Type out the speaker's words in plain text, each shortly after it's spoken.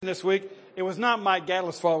This week. It was not Mike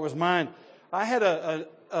Gatliff's fault, it was mine. I had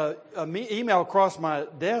an email across my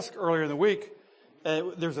desk earlier in the week.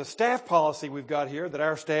 There's a staff policy we've got here that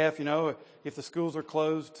our staff, if the schools are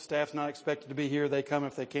closed, staff's not expected to be here, they come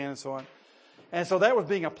if they can and so on. And so that was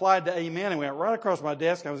being applied to Amen and went right across my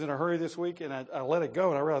desk. I was in a hurry this week and I let it go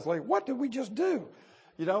and I realized, what did we just do?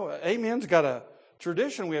 Amen's got a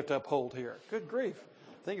tradition we have to uphold here. Good grief.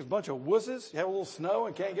 I think it's a bunch of wusses. You have a little snow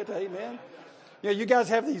and can't get to Amen. You guys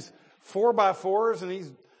have these 4x4s and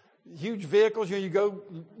these huge vehicles.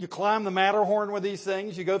 You climb the Matterhorn with these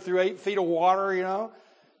things. You go through 8 feet of water,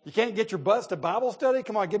 You can't get your butts to Bible study?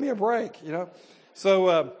 Come on, give me a break,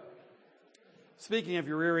 So, speaking of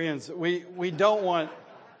your rear ends, we don't want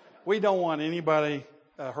anybody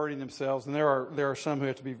hurting themselves. And there are some who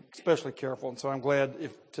have to be especially careful. And so I'm glad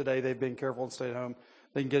if today they've been careful and stayed home.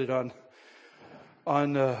 They can get it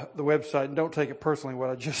on the website, and don't take it personally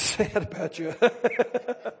what I just said about you.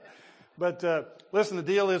 But listen, the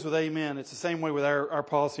deal is with Amen, it's the same way with our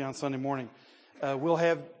policy on Sunday morning. We'll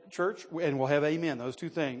have church and we'll have Amen, those two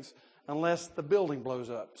things, unless the building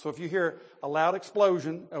blows up. So if you hear a loud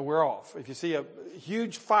explosion, we're off. If you see a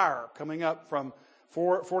huge fire coming up from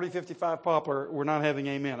 4055 Poplar, we're not having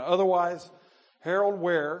Amen. Otherwise, Harold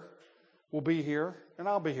Ware will be here and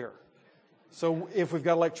I'll be here. So if we've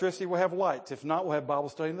got electricity, we'll have lights. If not, we'll have Bible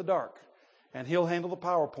study in the dark. And he'll handle the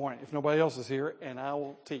PowerPoint if nobody else is here, and I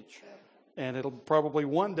will teach. And it'll probably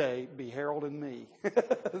one day be Harold and me.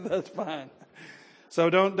 That's fine. So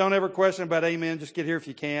don't ever question about Amen. Just get here if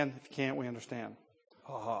you can. If you can't, we understand.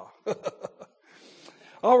 Ha ha.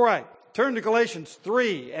 All right. Turn to Galatians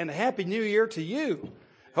 3, and Happy New Year to you.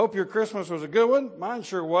 Hope your Christmas was a good one. Mine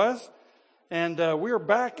sure was. And we are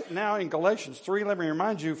back now in Galatians 3. Let me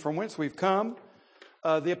remind you from whence we've come.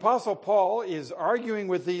 The Apostle Paul is arguing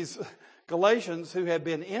with these Galatians who have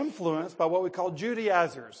been influenced by what we call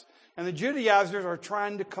Judaizers. And the Judaizers are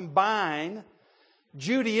trying to combine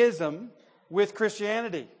Judaism with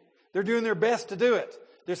Christianity. They're doing their best to do it.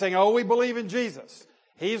 They're saying, we believe in Jesus.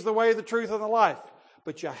 He's the way, the truth, and the life.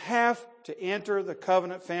 But you have to enter the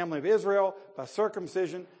covenant family of Israel by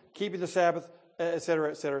circumcision, keeping the Sabbath, et cetera,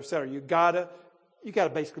 et cetera, et cetera. You gotta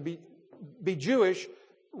basically be Jewish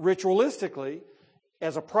ritualistically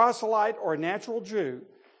as a proselyte or a natural Jew.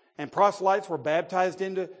 And proselytes were baptized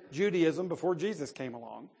into Judaism before Jesus came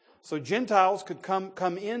along. So Gentiles could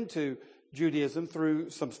come into Judaism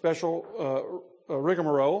through some special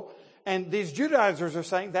rigmarole. And these Judaizers are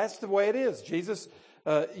saying that's the way it is. Jesus,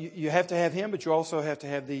 you have to have him, but you also have to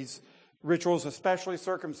have these rituals, especially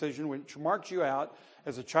circumcision, which marks you out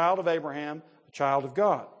as a child of Abraham, child of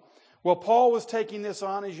God. Well, Paul was taking this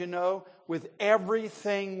on, as you know, with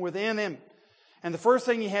everything within him. And the first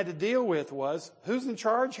thing he had to deal with was, who's in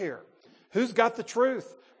charge here? Who's got the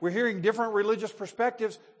truth? We're hearing different religious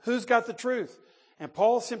perspectives. Who's got the truth? And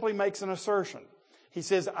Paul simply makes an assertion. He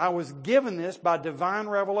says, I was given this by divine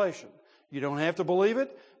revelation. You don't have to believe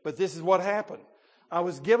it, but this is what happened. I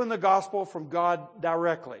was given the gospel from God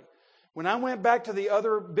directly. When I went back to the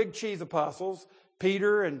other big cheese apostles,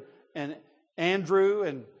 Peter and Andrew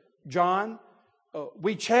and John,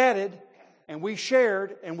 we chatted and we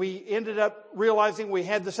shared and we ended up realizing we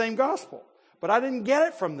had the same gospel. But I didn't get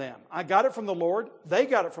it from them. I got it from the Lord. They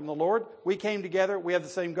got it from the Lord. We came together. We have the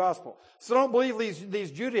same gospel. So don't believe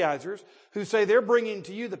these Judaizers who say they're bringing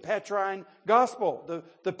to you the Petrine gospel,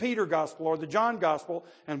 the Peter gospel or the John gospel.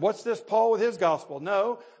 And what's this Paul with his gospel?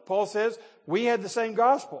 No, Paul says we had the same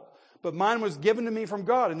gospel, but mine was given to me from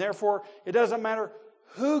God. And therefore, it doesn't matter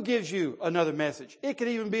who gives you another message. It could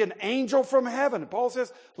even be an angel from heaven. Paul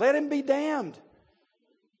says, let him be damned.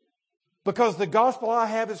 Because the gospel I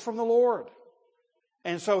have is from the Lord.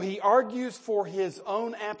 And so he argues for his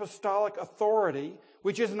own apostolic authority,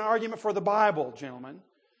 which is an argument for the Bible, gentlemen.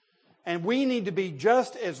 And we need to be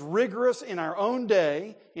just as rigorous in our own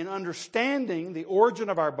day in understanding the origin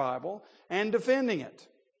of our Bible and defending it.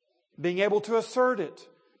 Being able to assert it.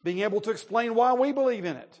 Being able to explain why we believe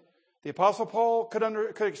in it. The Apostle Paul could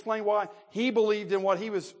explain why he believed in what he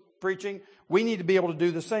was preaching. We need to be able to do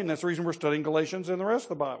the same. That's the reason we're studying Galatians and the rest of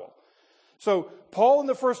the Bible. So Paul in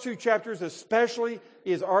the first 2 chapters especially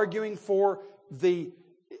is arguing for the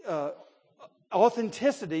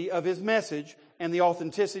authenticity of his message and the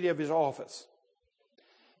authenticity of his office.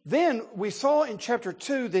 Then we saw in chapter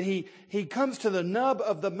 2 that he comes to the nub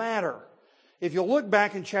of the matter. If you'll look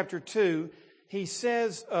back in chapter 2, he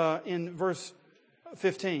says in verse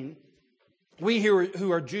 15, we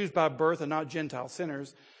who are Jews by birth and not Gentile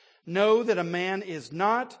sinners know that a man is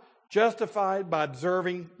not justified by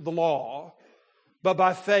observing the law, but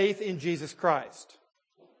by faith in Jesus Christ.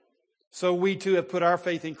 So we too have put our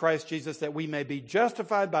faith in Christ Jesus, that we may be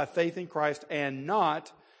justified by faith in Christ and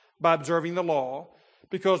not by observing the law,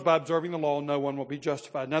 because by observing the law no one will be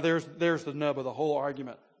justified. Now there's the nub of the whole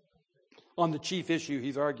argument on the chief issue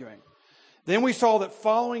he's arguing. Then we saw that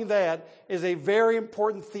following that is a very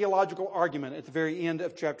important theological argument at the very end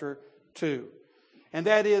of chapter 2. And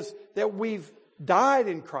that is that we've died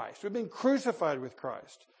in Christ. We've been crucified with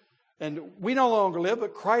Christ. And we no longer live,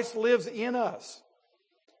 but Christ lives in us.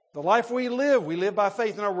 The life we live by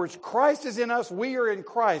faith. In other words, Christ is in us, we are in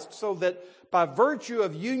Christ, so that by virtue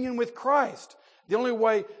of union with Christ, the only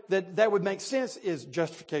way that would make sense is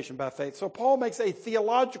justification by faith. So Paul makes a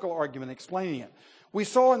theological argument explaining it. We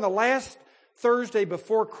saw in the last Thursday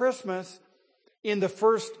before Christmas, in the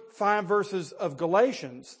first 5 verses of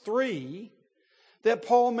Galatians 3, that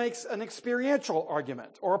Paul makes an experiential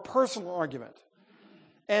argument or a personal argument.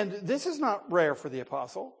 And this is not rare for the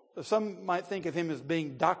apostle. Some might think of him as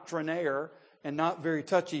being doctrinaire and not very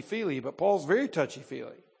touchy-feely, but Paul's very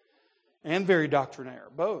touchy-feely and very doctrinaire,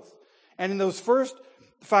 both. And in those first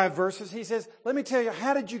 5 verses, he says, let me tell you,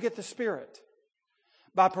 how did you get the Spirit?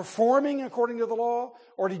 By performing according to the law?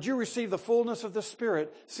 Or did you receive the fullness of the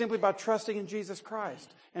Spirit simply by trusting in Jesus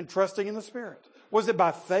Christ and trusting in the Spirit? Was it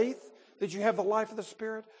by faith that you have the life of the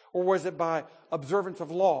Spirit? Or was it by observance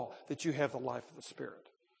of law that you have the life of the Spirit?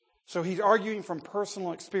 So he's arguing from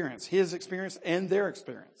personal experience, his experience and their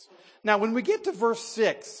experience. Now, when we get to verse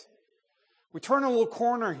 6, we turn a little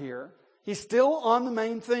corner here. He's still on the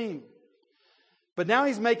main theme. But now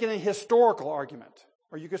he's making a historical argument,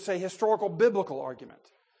 or you could say historical biblical argument.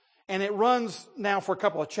 And it runs now for a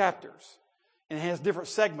couple of chapters, and it has different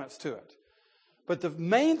segments to it. But the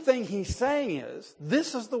main thing he's saying is,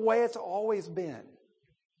 this is the way it's always been.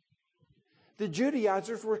 The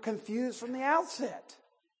Judaizers were confused from the outset.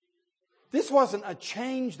 This wasn't a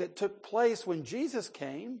change that took place when Jesus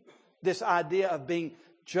came, this idea of being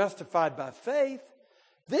justified by faith.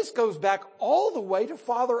 This goes back all the way to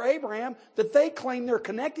Father Abraham that they claim they're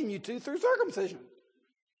connecting you to through circumcision.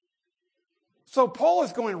 So Paul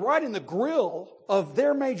is going right in the grill of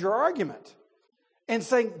their major argument and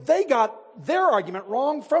saying they got their argument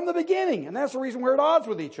wrong from the beginning. And that's the reason we're at odds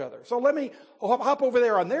with each other. So let me hop over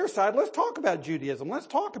there on their side. Let's talk about Judaism. Let's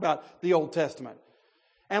talk about the Old Testament.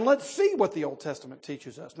 And let's see what the Old Testament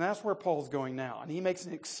teaches us. And that's where Paul's going now. And he makes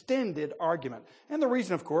an extended argument. And the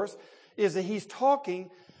reason, of course, is that he's talking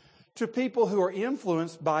to people who are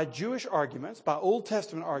influenced by Jewish arguments, by Old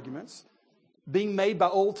Testament arguments, being made by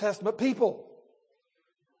Old Testament people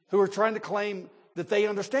who are trying to claim that they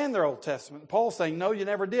understand their Old Testament. Paul's saying, no, you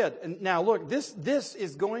never did. And now, look, this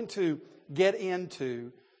is going to get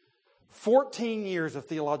into 14 years of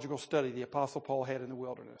theological study the Apostle Paul had in the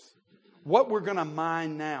wilderness. What we're going to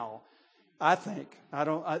mine now, I think, I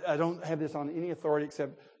don't have this on any authority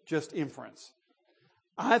except just inference.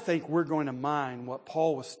 I think we're going to mine what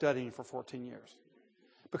Paul was studying for 14 years.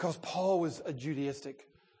 Because Paul was a Judaistic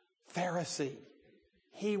Pharisee.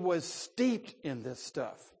 He was steeped in this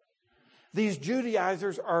stuff. These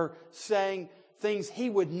Judaizers are saying things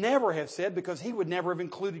he would never have said because he would never have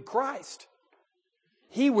included Christ.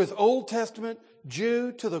 He was Old Testament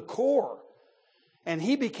Jew to the core. And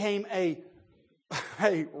he became a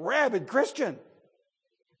rabid Christian.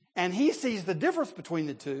 And he sees the difference between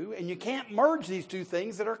the two, and you can't merge these two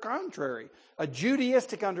things that are contrary. A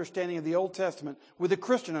Judaistic understanding of the Old Testament with a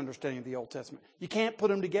Christian understanding of the Old Testament. You can't put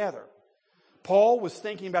them together. Paul was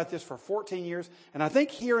thinking about this for 14 years, and I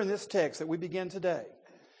think here in this text that we begin today,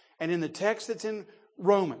 and in the text that's in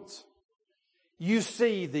Romans, you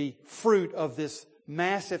see the fruit of this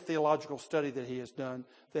massive theological study that he has done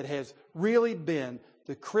that has really been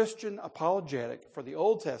the Christian apologetic for the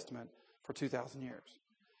Old Testament for 2,000 years.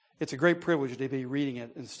 It's a great privilege to be reading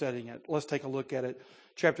it and studying it. Let's take a look at it.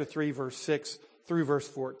 Chapter 3, verse 6 through verse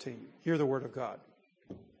 14. Hear the word of God.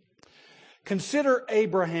 Consider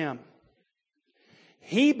Abraham.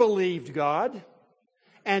 He believed God,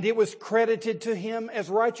 and it was credited to him as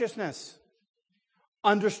righteousness.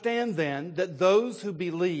 Understand then that those who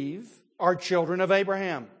believe are children of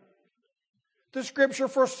Abraham. The Scripture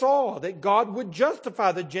foresaw that God would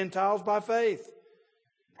justify the Gentiles by faith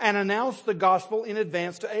and announce the gospel in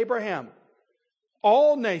advance to Abraham.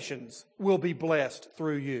 All nations will be blessed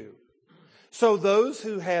through you. So those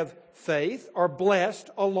who have faith are blessed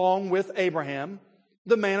along with Abraham,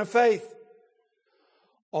 the man of faith.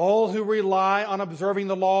 All who rely on observing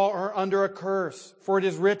the law are under a curse, for it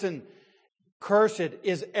is written, "Cursed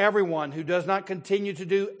is everyone who does not continue to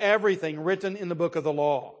do everything written in the book of the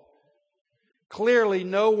law." Clearly,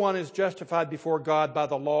 no one is justified before God by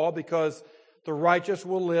the law because the righteous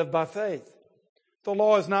will live by faith. The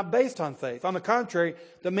law is not based on faith. On the contrary,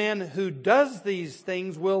 the man who does these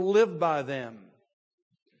things will live by them.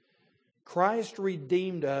 Christ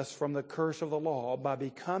redeemed us from the curse of the law by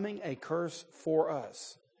becoming a curse for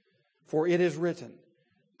us. For it is written,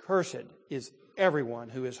 "Cursed is everyone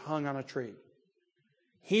who is hung on a tree."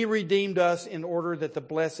 He redeemed us in order that the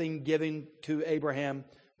blessing given to Abraham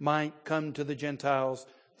might come to the Gentiles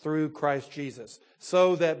through Christ Jesus,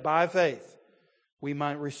 so that by faith we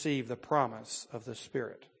might receive the promise of the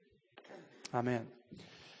Spirit. Amen.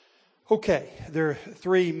 Okay, there are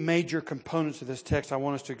three major components of this text I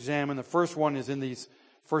want us to examine. The first one is in these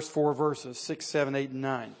first four verses, 6, 7, 8, and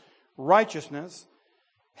 9. Righteousness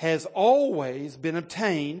has always been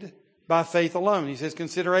obtained by faith alone. He says,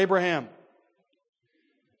 consider Abraham.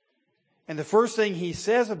 And the first thing he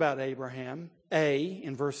says about Abraham,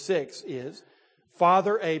 in verse 6, is,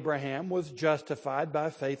 Father Abraham was justified by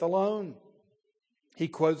faith alone. He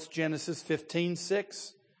quotes Genesis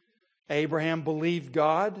 15:6. Abraham believed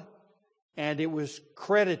God, and it was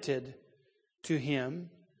credited to him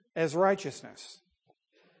as righteousness.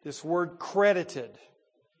 This word credited,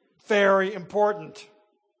 very important.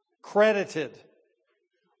 Credited,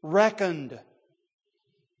 reckoned,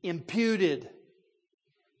 imputed.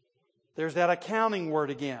 There's that accounting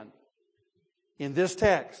word again in this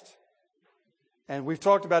text. And we've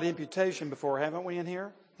talked about imputation before, haven't we, in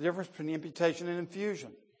here? The difference between imputation and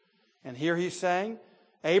infusion. And here he's saying,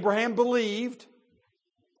 Abraham believed,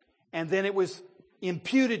 and then it was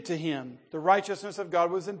imputed to him. The righteousness of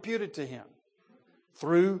God was imputed to him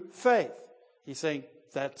through faith. He's saying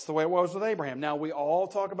that's the way it was with Abraham. Now, we all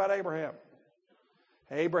talk about Abraham.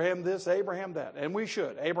 Abraham this, Abraham that. And we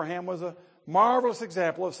should. Abraham was a marvelous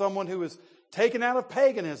example of someone who was taken out of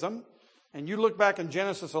paganism. And you look back in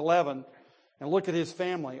Genesis 11 and look at his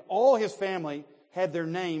family. All his family had their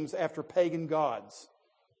names after pagan gods.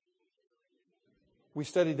 We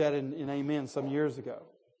studied that in Amen some years ago.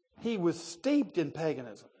 He was steeped in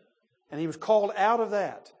paganism. And he was called out of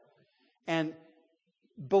that. And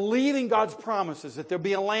believing God's promises that there'll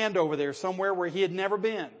be a land over there somewhere where he had never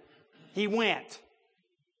been. He went.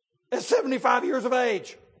 At 75 years of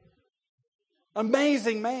age.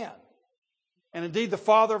 Amazing man. And indeed the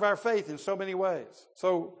father of our faith in so many ways.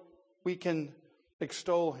 So we can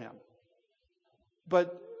extol him.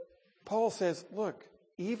 But Paul says, look,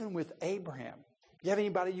 even with Abraham, you have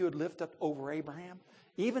anybody you would lift up over Abraham?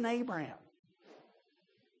 Even Abraham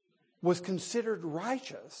was considered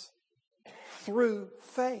righteous through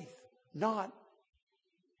faith, not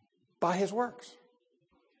by his works.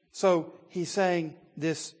 So he's saying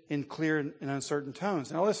this in clear and uncertain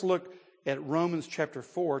tones. Now let's look at Romans chapter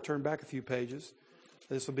 4. Turn back a few pages.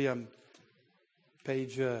 This will be on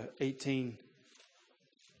page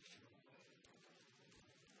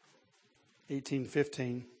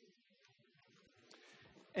 1815.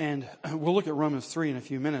 And we'll look at Romans 3 in a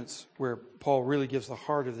few minutes, where Paul really gives the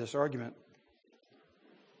heart of this argument.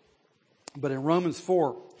 But in Romans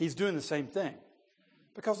 4, he's doing the same thing.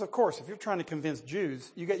 Because, of course, if you're trying to convince Jews,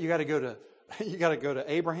 you got to go to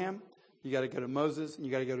Abraham, you got to go to Moses, and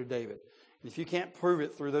you got to go to David. And if you can't prove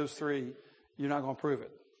it through those three, you're not going to prove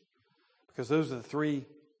it. Because those are the three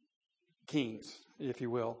kings, if you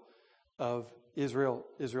will, of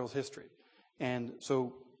Israel's history. And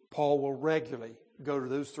so Paul will regularly go to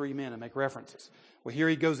those three men and make references. Well, here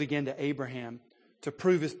he goes again to Abraham to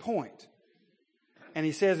prove his point. And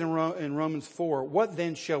he says in Romans 4, what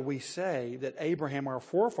then shall we say that Abraham, our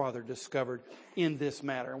forefather, discovered in this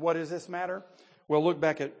matter? And what is this matter? Well, look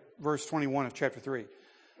back at verse 21 of chapter 3.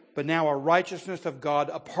 But now a righteousness of God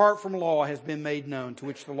apart from law has been made known, to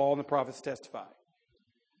which the law and the prophets testify.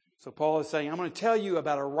 So Paul is saying, I'm going to tell you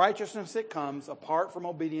about a righteousness that comes apart from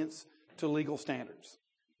obedience to legal standards.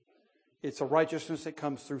 It's a righteousness that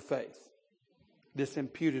comes through faith. This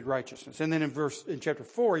imputed righteousness. And then in chapter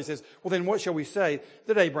 4, he says, well, then what shall we say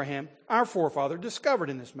that Abraham, our forefather, discovered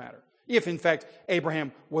in this matter? If, in fact,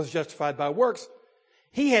 Abraham was justified by works,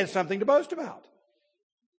 he had something to boast about.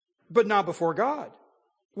 But not before God.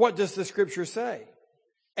 What does the Scripture say?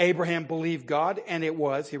 Abraham believed God, and it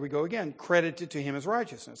was, here we go again, credited to him as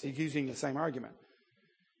righteousness. He's using the same argument.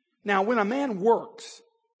 Now, when a man works,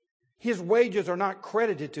 his wages are not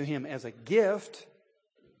credited to him as a gift,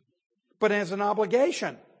 but as an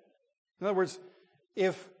obligation. In other words,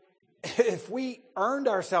 if we earned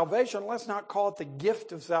our salvation, let's not call it the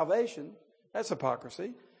gift of salvation. That's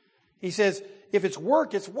hypocrisy. He says, if it's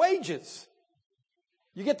work, it's wages.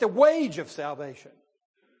 You get the wage of salvation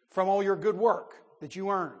from all your good work that you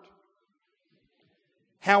earned.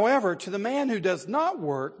 However, to the man who does not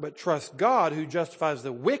work, but trusts God, who justifies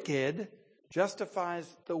the wicked,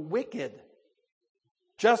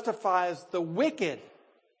 justifies the wicked.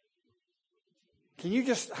 Can you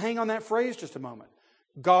just hang on that phrase just a moment?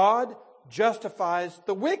 God justifies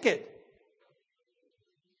the wicked.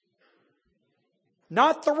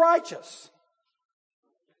 Not the righteous.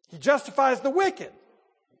 He justifies the wicked.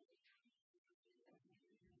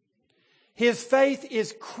 His faith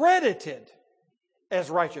is credited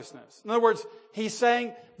as righteousness. In other words, he's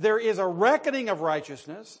saying there is a reckoning of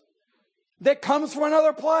righteousness that comes from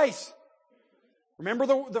another place. Remember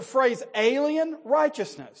the phrase alien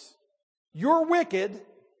righteousness. You're wicked.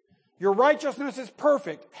 Your righteousness is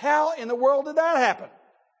perfect. How in the world did that happen?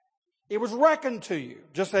 It was reckoned to you,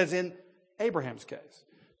 just as in Abraham's case.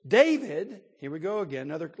 David, here we go again,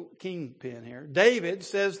 another kingpin here. David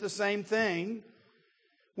says the same thing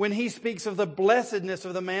when he speaks of the blessedness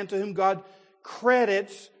of the man to whom God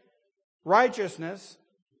credits righteousness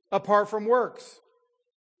apart from works.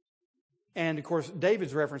 And of course,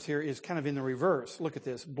 David's reference here is kind of in the reverse. Look at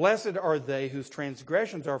this. Blessed are they whose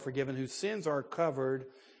transgressions are forgiven, whose sins are covered.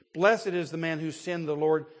 Blessed is the man whose sin the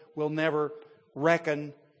Lord will never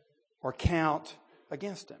reckon or count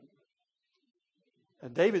against him.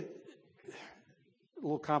 David, a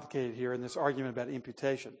little complicated here in this argument about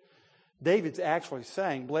imputation. David's actually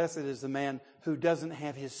saying, blessed is the man who doesn't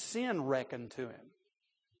have his sin reckoned to him.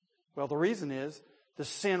 Well, the reason is the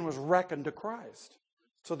sin was reckoned to Christ.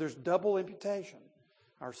 So there's double imputation.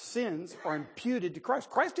 Our sins are imputed to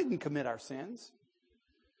Christ. Christ didn't commit our sins,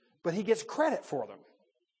 but he gets credit for them.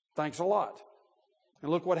 Thanks a lot.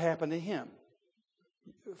 And look what happened to him.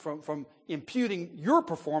 From imputing your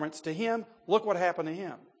performance to him, look what happened to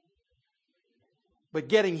him. But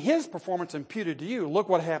getting his performance imputed to you, look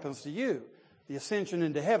what happens to you. The ascension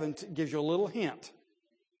into heaven gives you a little hint.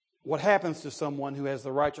 What happens to someone who has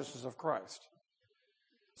the righteousness of Christ.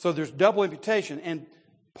 So there's double imputation. And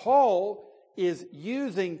Paul is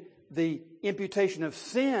using the imputation of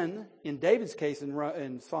sin, in David's case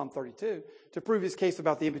in Psalm 32, to prove his case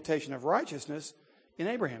about the imputation of righteousness in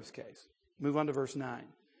Abraham's case. Move on to verse 9.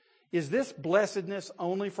 Is this blessedness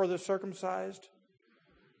only for the circumcised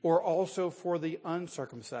or also for the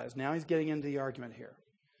uncircumcised? Now he's getting into the argument here.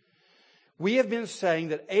 We have been saying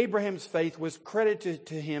that Abraham's faith was credited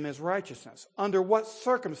to him as righteousness. Under what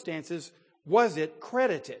circumstances was it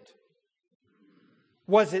credited?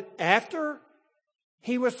 Was it after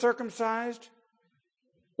he was circumcised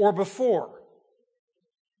or before?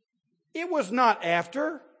 It was not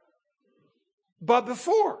after, but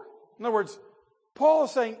before. In other words, Paul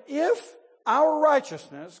is saying if our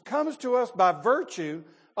righteousness comes to us by virtue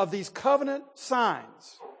of these covenant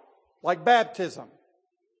signs, like baptism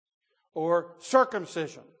or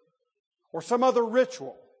circumcision or some other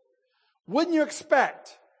ritual, wouldn't you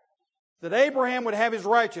expect that Abraham would have his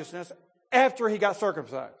righteousness after he got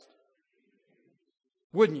circumcised?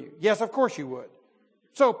 Wouldn't you? Yes, of course you would.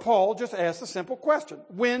 So Paul just asked a simple question.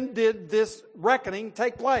 When did this reckoning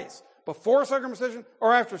take place? Before circumcision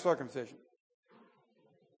or after circumcision?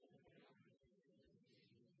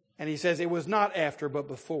 And he says it was not after but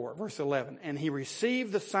before. Verse 11. And he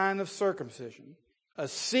received the sign of circumcision, a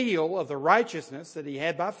seal of the righteousness that he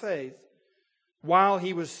had by faith, while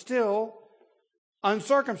he was still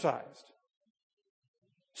uncircumcised.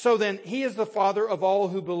 So then he is the father of all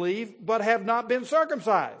who believe but have not been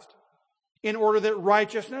circumcised, in order that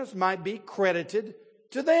righteousness might be credited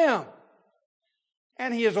to them.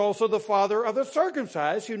 And he is also the father of the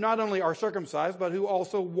circumcised, who not only are circumcised, but who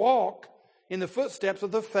also walk in the footsteps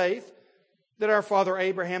of the faith that our father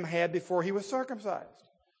Abraham had before he was circumcised.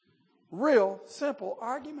 Real simple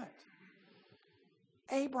argument.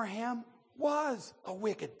 Abraham was a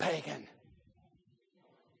wicked pagan.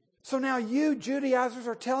 So now you Judaizers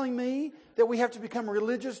are telling me that we have to become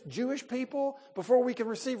religious Jewish people before we can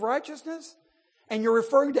receive righteousness? And you're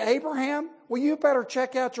referring to Abraham? Well, you better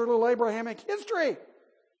check out your little Abrahamic history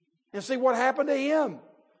and see what happened to him.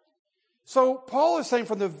 So Paul is saying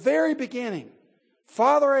from the very beginning,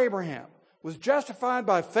 Father Abraham was justified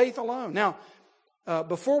by faith alone. Now,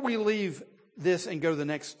 before we leave this and go to the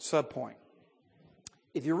next subpoint,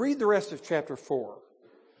 if you read the rest of chapter 4,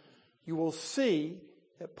 you will see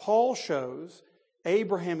that Paul shows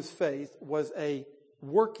Abraham's faith was a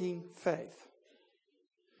working faith,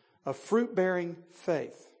 a fruit-bearing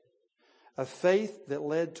faith, a faith that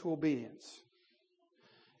led to obedience.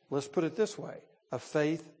 Let's put it this way, a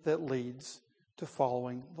faith that leads to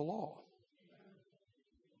following the law.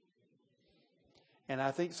 And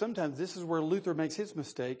I think sometimes this is where Luther makes his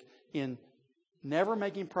mistake in never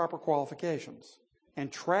making proper qualifications and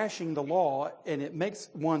trashing the law, and it makes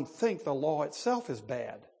one think the law itself is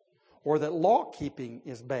bad, or that law-keeping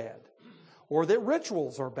is bad, or that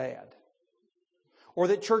rituals are bad, or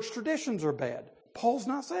that church traditions are bad. Paul's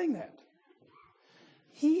not saying that.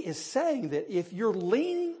 He is saying that if you're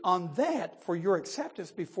leaning on that for your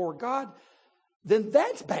acceptance before God, then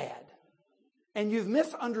that's bad. And you've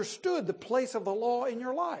misunderstood the place of the law in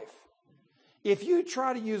your life. If you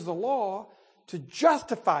try to use the law to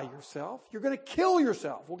justify yourself, you're going to kill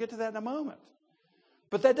yourself. We'll get to that in a moment.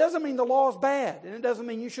 But that doesn't mean the law is bad. And it doesn't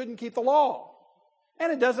mean you shouldn't keep the law.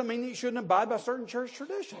 And it doesn't mean that you shouldn't abide by certain church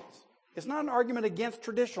traditions. It's not an argument against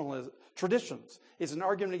traditions. It's an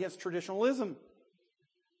argument against traditionalism.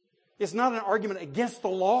 It's not an argument against the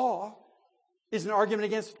law. It's an argument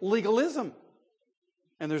against legalism.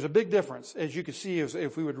 And there's a big difference, as you can see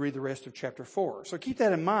if we would read the rest of chapter 4. So keep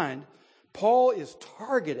that in mind. Paul is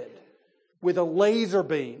targeted with a laser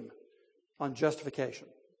beam on justification,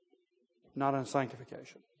 not on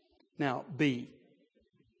sanctification. Now, B.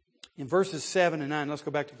 In verses 7 and 9, let's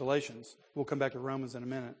go back to Galatians. We'll come back to Romans in a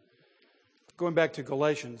minute. Going back to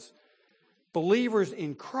Galatians, believers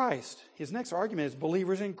in Christ, his next argument is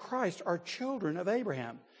believers in Christ are children of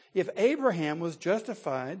Abraham. If Abraham was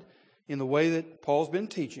justified in the way that Paul's been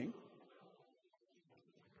teaching,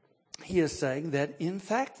 he is saying that in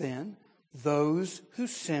fact then, those who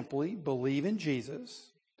simply believe in Jesus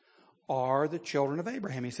are the children of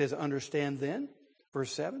Abraham. He says, understand then,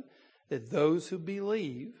 verse 7, that those who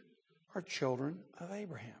believe are children of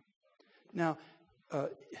Abraham. Now,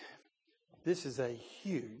 this is a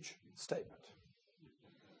huge statement.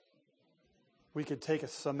 We could take a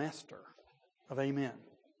semester of amen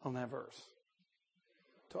on that verse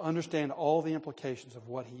to understand all the implications of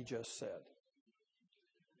what he just said.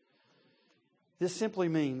 This simply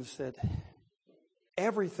means that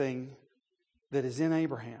everything that is in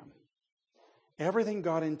Abraham, everything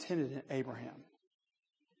God intended in Abraham,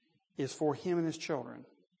 is for him and his children.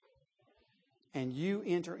 And you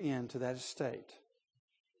enter into that estate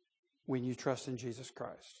when you trust in Jesus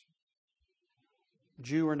Christ.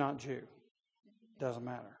 Jew or not Jew, doesn't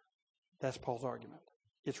matter. That's Paul's argument.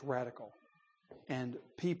 It's radical. And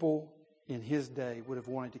people in his day would have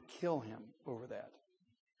wanted to kill him over that.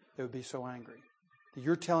 They would be so angry.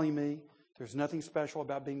 You're telling me there's nothing special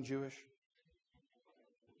about being Jewish?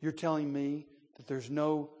 You're telling me that there's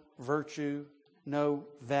no virtue, no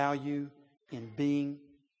value in being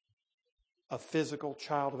a physical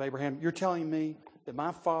child of Abraham? You're telling me that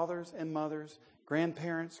my fathers and mothers,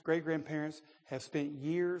 grandparents, great-grandparents have spent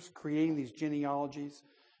years creating these genealogies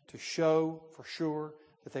to show for sure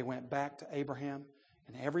that they went back to Abraham,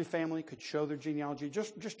 and every family could show their genealogy.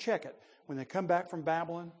 Just check it. When they come back from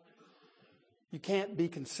Babylon, you can't be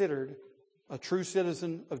considered a true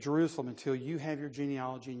citizen of Jerusalem until you have your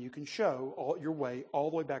genealogy and you can show your way all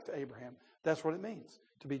the way back to Abraham. That's what it means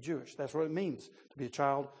to be Jewish. That's what it means to be a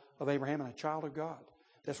child of Abraham and a child of God.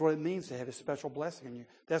 That's what it means to have His special blessing on you.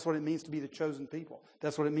 That's what it means to be the chosen people.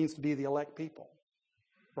 That's what it means to be the elect people.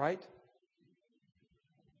 Right?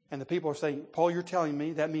 And the people are saying, Paul, you're telling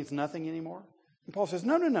me that means nothing anymore? And Paul says,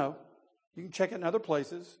 no. You can check it in other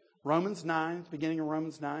places. Romans 9, beginning of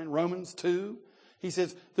Romans 9, Romans 2. He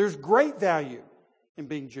says, there's great value in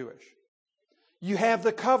being Jewish. You have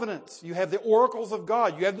the covenants. You have the oracles of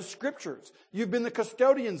God. You have the scriptures. You've been the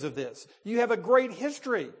custodians of this. You have a great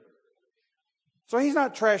history. So he's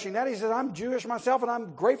not trashing that. He says, I'm Jewish myself and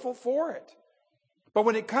I'm grateful for it. But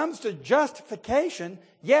when it comes to justification,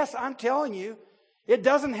 yes, I'm telling you, it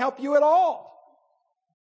doesn't help you at all.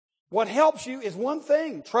 What helps you is one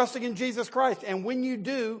thing, trusting in Jesus Christ. And when you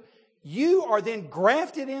do, you are then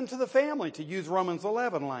grafted into the family, to use Romans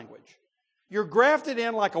 11 language. You're grafted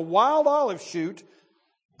in like a wild olive shoot,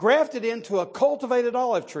 grafted into a cultivated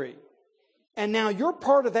olive tree. And now you're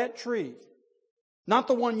part of that tree, not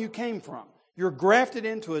the one you came from. You're grafted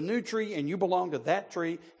into a new tree and you belong to that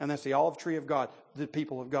tree, and that's the olive tree of God, the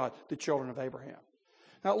people of God, the children of Abraham.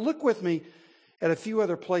 Now look with me at a few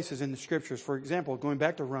other places in the Scriptures. For example, going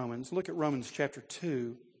back to Romans, look at Romans chapter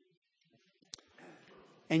 2.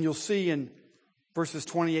 And you'll see in verses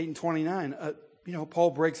 28 and 29,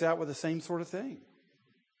 Paul breaks out with the same sort of thing.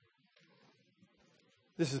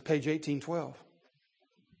 This is page 1812.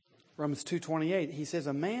 Romans 2:28, he says,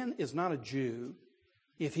 a man is not a Jew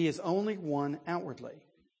if he is only one outwardly.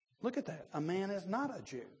 Look at that. A man is not a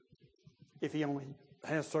Jew if he only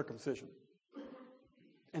has circumcision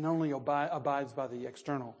and only abides by the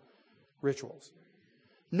external rituals.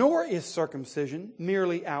 Nor is circumcision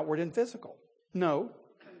merely outward and physical. No,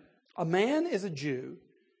 a man is a Jew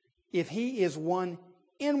if he is one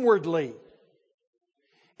inwardly.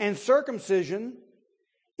 And circumcision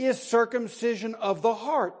is circumcision of the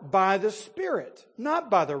heart by the Spirit, not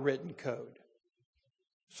by the written code.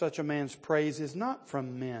 Such a man's praise is not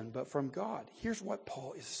from men, but from God. Here's what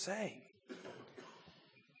Paul is saying.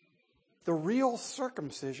 The real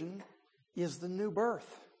circumcision is the new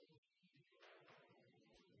birth.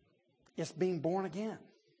 It's being born again.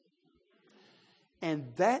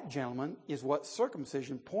 And that, gentlemen, is what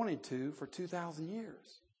circumcision pointed to for 2,000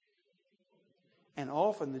 years. And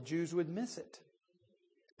often the Jews would miss it.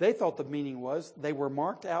 They thought the meaning was they were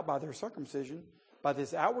marked out by their circumcision, by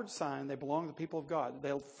this outward sign, they belong to the people of God.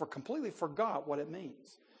 They completely forgot what it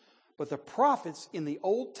means. But the prophets in the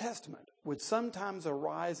Old Testament would sometimes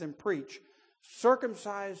arise and preach,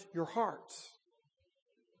 circumcise your hearts.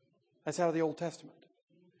 That's out of the Old Testament.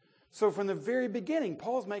 So from the very beginning,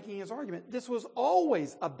 Paul's making his argument. This was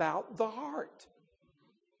always about the heart.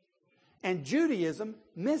 And Judaism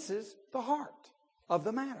misses the heart of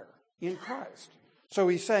the matter in Christ. So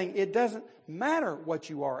he's saying it doesn't matter what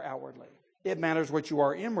you are outwardly. It matters what you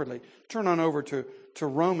are inwardly. Turn on over to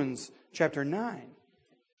Romans chapter 9.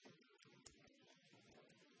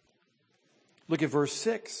 Look at verse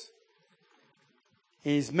 6.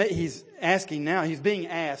 He's asking now, he's being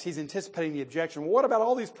asked, he's anticipating the objection. Well, what about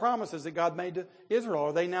all these promises that God made to Israel?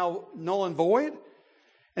 Are they now null and void?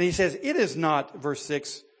 And he says, it is not, verse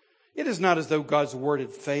 6, it is not as though God's word had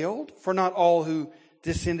failed, for not all who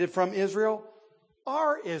descended from Israel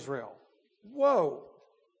are Israel. Whoa.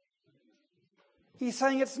 He's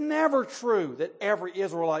saying it's never true that every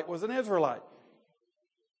Israelite was an Israelite.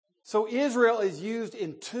 So Israel is used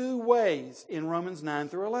in two ways in Romans 9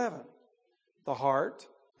 through 11. The heart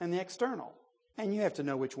and the external. And you have to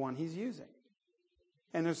know which one he's using.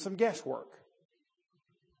 And there's some guesswork.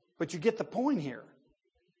 But you get the point here.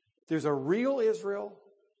 There's a real Israel,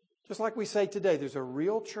 just like we say today, there's a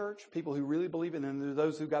real church, people who really believe in it, and there are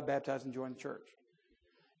those who got baptized and joined the church.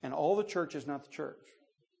 And all the church is not the church.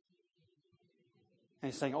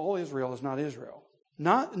 And he's saying all Israel is not Israel.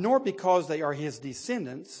 Nor because they are his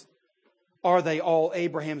descendants are they all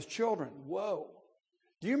Abraham's children. Whoa.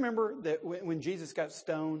 Do you remember that when Jesus got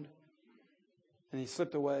stoned and he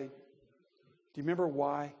slipped away? Do you remember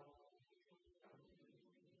why?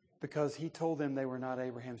 Because he told them they were not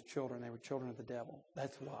Abraham's children. They were children of the devil.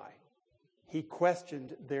 That's why. He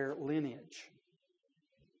questioned their lineage.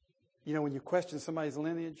 You know, when you question somebody's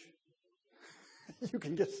lineage, you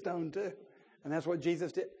can get stoned too. And that's what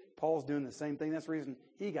Jesus did. Paul's doing the same thing. That's the reason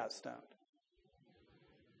he got stoned.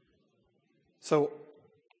 So,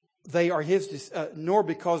 they are his, nor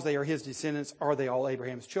because they are his descendants are they all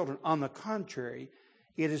Abraham's children. On the contrary,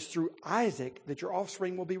 it is through Isaac that your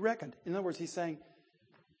offspring will be reckoned. In other words, he's saying,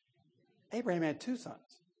 Abraham had two sons,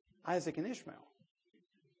 Isaac and Ishmael.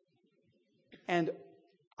 And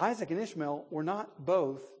Isaac and Ishmael were not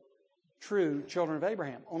both true children of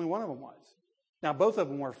Abraham. Only one of them was. Now, both of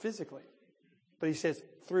them were physically. But he says,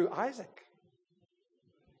 through Isaac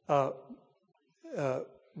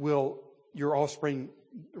will your offspring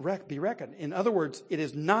be reckoned. In other words, it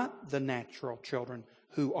is not the natural children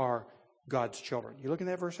who are God's children. You look at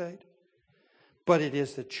that verse 8? But it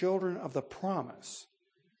is the children of the promise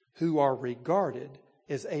who are regarded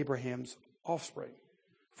as Abraham's offspring.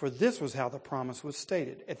 For this was how the promise was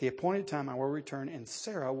stated. At the appointed time I will return and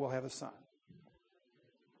Sarah will have a son.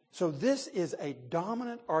 So this is a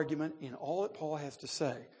dominant argument in all that Paul has to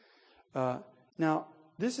say. Now,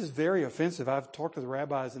 this is very offensive. I've talked to the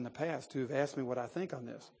rabbis in the past who have asked me what I think on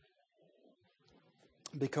this.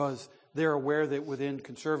 Because they're aware that within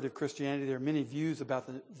conservative Christianity there are many views about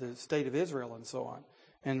the state of Israel and so on.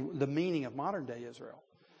 And the meaning of modern day Israel.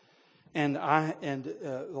 And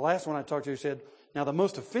the last one I talked to said, now the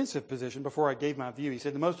most offensive position, before I gave my view, he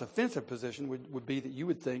said the most offensive position would be that you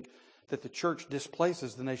would think that the church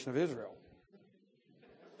displaces the nation of Israel.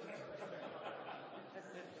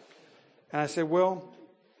 And I said, well,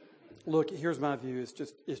 look, here's my view. It's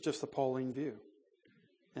just the Pauline view.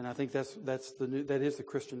 And I think that is the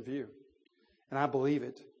Christian view. And I believe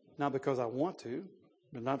it, not because I want to,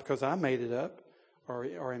 but not because I made it up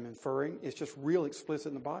or am inferring. It's just real explicit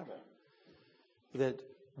in the Bible. That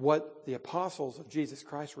what the apostles of Jesus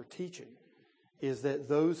Christ were teaching is that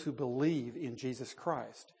those who believe in Jesus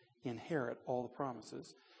Christ inherit all the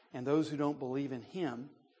promises. And those who don't believe in him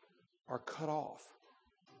are cut off.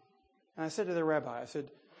 And I said to the rabbi, I said,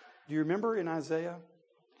 do you remember in Isaiah,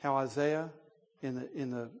 how Isaiah, in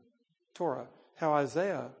the Torah, how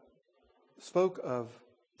Isaiah spoke of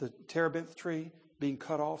the terebinth tree being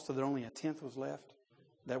cut off so that only a tenth was left?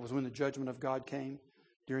 That was when the judgment of God came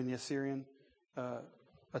during the Assyrian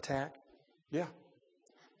attack. Yeah.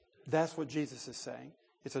 That's what Jesus is saying.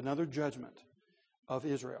 It's another judgment of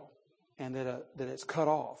Israel, and that it's cut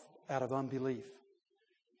off out of unbelief.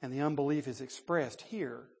 And the unbelief is expressed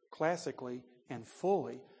here classically and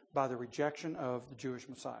fully by the rejection of the Jewish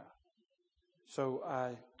Messiah. So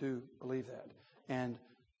I do believe that. And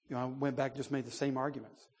I went back and just made the same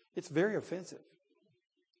arguments. It's very offensive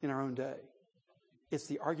in our own day. It's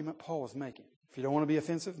the argument Paul was making. If you don't want to be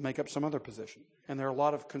offensive, make up some other position. And there are a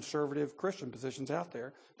lot of conservative Christian positions out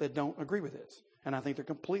there that don't agree with this. And I think they're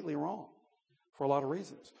completely wrong for a lot of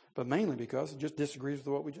reasons, but mainly because it just disagrees with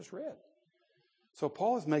what we just read. So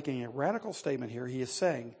Paul is making a radical statement here. He is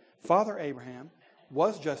saying, Father Abraham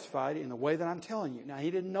was justified in the way that I'm telling you. Now,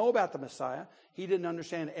 he didn't know about the Messiah. He didn't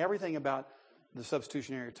understand everything about the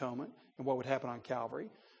substitutionary atonement and what would happen on Calvary.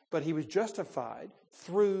 But he was justified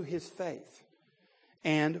through his faith.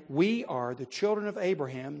 And we are the children of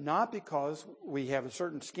Abraham, not because we have a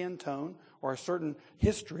certain skin tone or a certain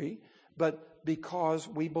history, but because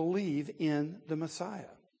we believe in the Messiah.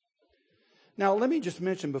 Now, let me just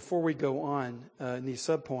mention before we go on in these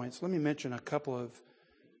subpoints, let me mention a couple of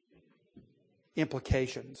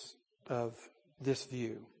implications of this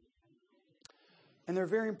view. And they're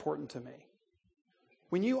very important to me.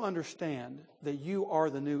 When you understand that you are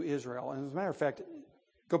the new Israel, and as a matter of fact,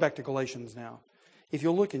 go back to Galatians now. If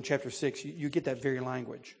you'll look in chapter 6, you get that very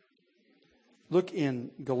language. Look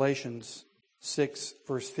in Galatians 6,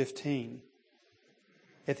 verse 15.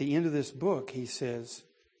 At the end of this book, he says,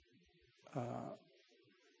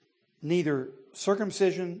 neither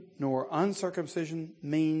circumcision nor uncircumcision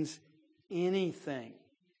means anything.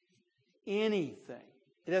 Anything.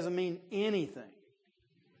 It doesn't mean anything.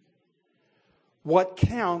 What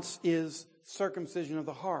counts is circumcision of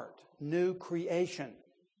the heart, new creation.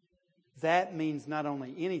 That means not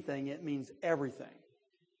only anything, it means everything.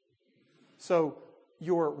 So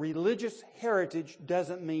your religious heritage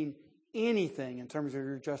doesn't mean anything in terms of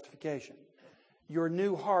your justification. Your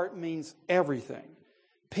new heart means everything.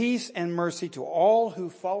 Peace and mercy to all who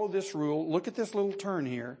follow this rule. Look at this little turn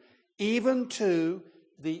here. Even to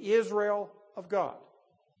the Israel of God.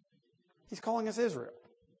 He's calling us Israel.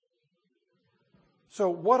 So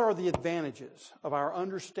what are the advantages of our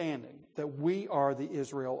understanding that we are the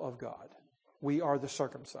Israel of God? We are the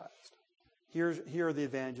circumcised. Here are the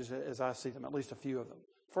advantages as I see them, at least a few of them.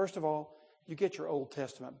 First of all, you get your Old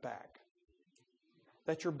Testament back.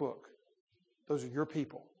 That's your book. Those are your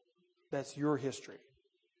people. That's your history.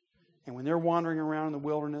 And when they're wandering around in the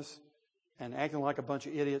wilderness and acting like a bunch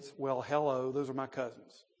of idiots, well, hello, those are my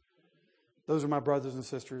cousins. Those are my brothers and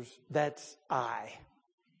sisters. That's I,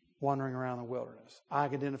 wandering around the wilderness. I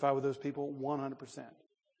can identify with those people 100%.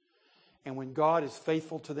 And when God is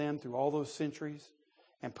faithful to them through all those centuries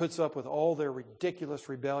and puts up with all their ridiculous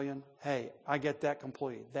rebellion, hey, I get that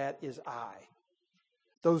completely. That is I.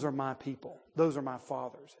 Those are my people. Those are my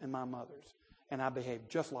fathers and my mothers. And I behave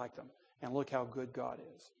just like them. And look how good God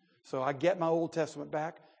is. So I get my Old Testament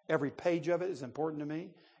back. Every page of it is important to me.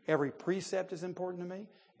 Every precept is important to me.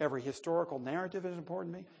 Every historical narrative is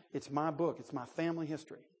important to me. It's my book. It's my family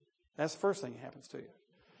history. That's the first thing that happens to you.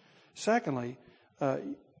 Secondly,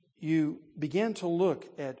 you begin to look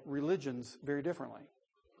at religions very differently,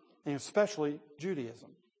 and especially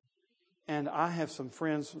Judaism. And I have some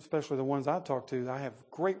friends, especially the ones I talk to, that I have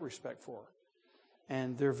great respect for.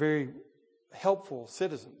 And they're very helpful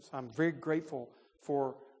citizens. I'm very grateful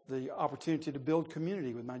for the opportunity to build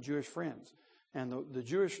community with my Jewish friends. And the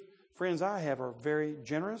Jewish friends I have are very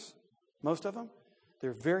generous, most of them.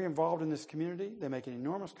 They're very involved in this community. They make an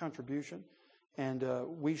enormous contribution. And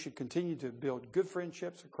we should continue to build good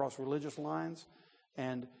friendships across religious lines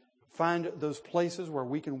and find those places where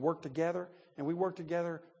we can work together. And we work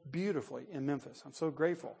together beautifully in Memphis. I'm so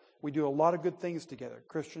grateful. We do a lot of good things together,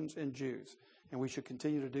 Christians and Jews, and we should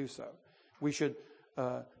continue to do so. We should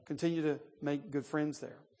continue to make good friends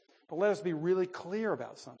there. But let us be really clear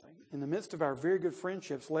about something. In the midst of our very good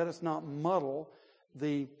friendships, let us not muddle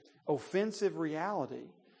the offensive reality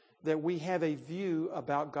that we have a view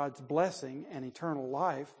about God's blessing and eternal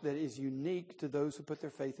life that is unique to those who put their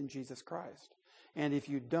faith in Jesus Christ. And if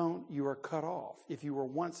you don't, you are cut off. If you were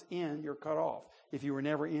once in, you're cut off. If you were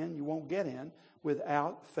never in, you won't get in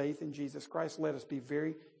without faith in Jesus Christ. Let us be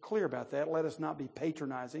very clear about that. Let us not be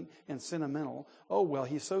patronizing and sentimental. Oh, well,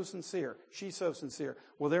 he's so sincere. She's so sincere.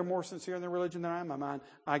 Well, they're more sincere in their religion than I am in my mind.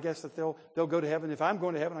 I guess that they'll go to heaven. If I'm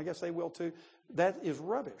going to heaven, I guess they will too. That is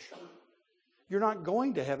rubbish. You're not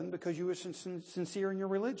going to heaven because you were sincere in your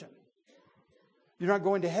religion. You're not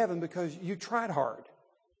going to heaven because you tried hard.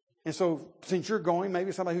 And so since you're going,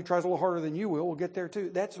 maybe somebody who tries a little harder than you will get there too.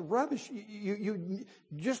 That's rubbish. You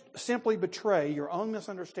just simply betray your own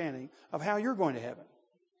misunderstanding of how you're going to heaven.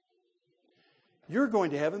 You're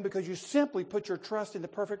going to heaven because you simply put your trust in the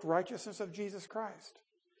perfect righteousness of Jesus Christ.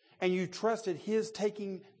 And you trusted His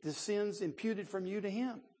taking the sins imputed from you to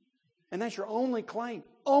Him. And that's your only claim.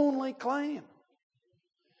 Only claim.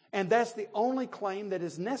 And that's the only claim that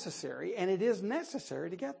is necessary, and it is necessary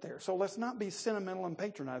to get there. So let's not be sentimental and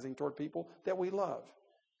patronizing toward people that we love.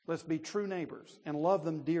 Let's be true neighbors and love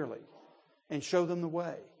them dearly and show them the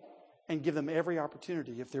way and give them every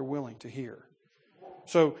opportunity if they're willing to hear.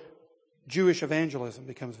 So Jewish evangelism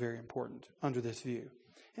becomes very important under this view.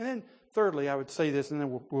 And then thirdly, I would say this, and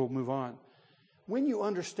then we'll move on. When you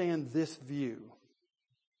understand this view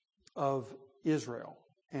of Israel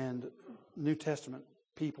and New Testament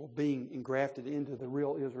people being engrafted into the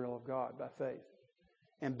real Israel of God by faith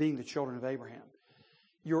and being the children of Abraham,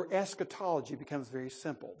 your eschatology becomes very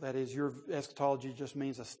simple. That is, your eschatology just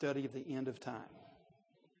means a study of the end of time.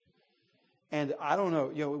 And I don't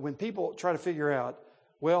know, when people try to figure out,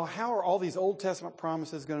 well, how are all these Old Testament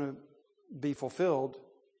promises going to be fulfilled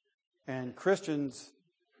and Christians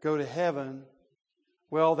go to heaven?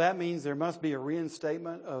 Well, that means there must be a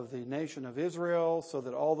reinstatement of the nation of Israel so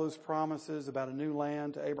that all those promises about a new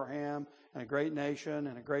land to Abraham and a great nation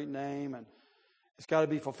and a great name, and it's got to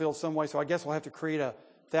be fulfilled some way. So I guess we'll have to create a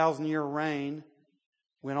 1,000-year reign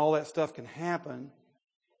when all that stuff can happen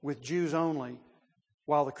with Jews only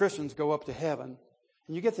while the Christians go up to heaven.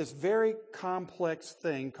 And you get this very complex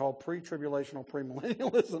thing called pre-tribulational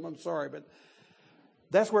premillennialism. I'm sorry, but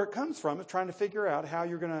that's where it comes from. It's trying to figure out how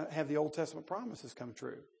you're going to have the Old Testament promises come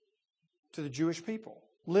true to the Jewish people,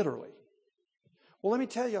 literally. Well, let me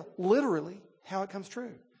tell you literally how it comes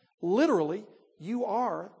true. Literally, you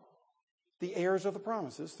are the heirs of the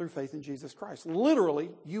promises through faith in Jesus Christ. Literally,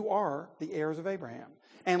 you are the heirs of Abraham.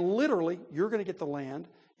 And literally, you're going to get the land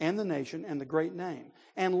and the nation and the great name.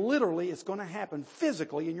 And literally, it's going to happen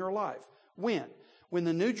physically in your life. When? When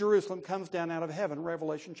the New Jerusalem comes down out of heaven,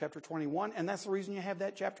 Revelation chapter 21, and that's the reason you have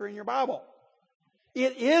that chapter in your Bible.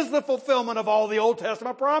 It is the fulfillment of all the Old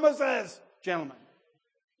Testament promises, gentlemen.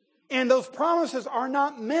 And those promises are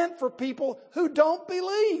not meant for people who don't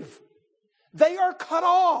believe. They are cut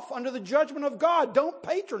off under the judgment of God. Don't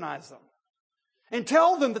patronize them. And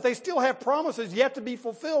tell them that they still have promises yet to be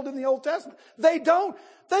fulfilled in the Old Testament. They don't.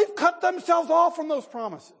 They've cut themselves off from those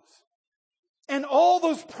promises. And all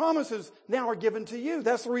those promises now are given to you.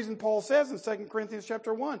 That's the reason Paul says in 2 Corinthians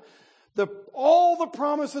chapter 1, all the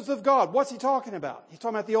promises of God. What's he talking about? He's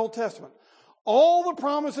talking about the Old Testament. All the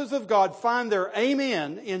promises of God find their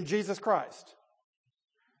amen in Jesus Christ.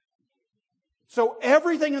 So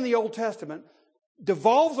everything in the Old Testament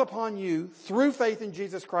devolves upon you through faith in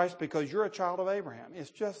Jesus Christ because you're a child of Abraham.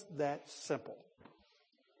 It's just that simple.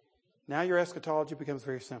 Now your eschatology becomes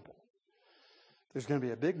very simple. There's going to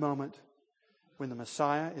be a big moment when the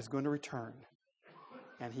Messiah is going to return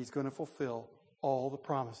and he's going to fulfill all the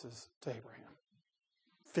promises to Abraham.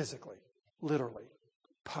 Physically, literally,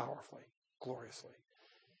 powerfully, gloriously.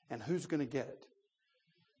 And who's going to get it?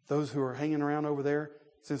 Those who are hanging around over there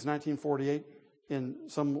since 1948 in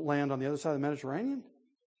some land on the other side of the Mediterranean?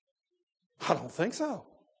 I don't think so.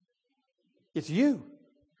 It's you,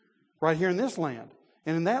 right here in this land,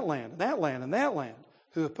 and in that land, and that land, and that land,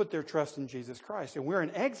 who have put their trust in Jesus Christ. And we're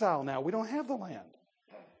in exile now. We don't have the land.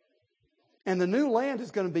 And the new land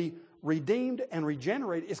is going to be redeemed and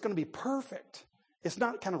regenerated. It's going to be perfect. It's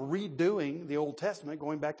not kind of redoing the Old Testament,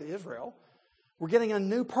 going back to Israel. We're getting a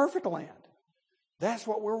new perfect land. That's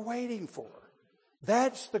what we're waiting for.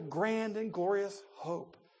 That's the grand and glorious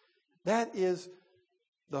hope. That is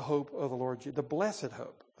the hope of the Lord, the blessed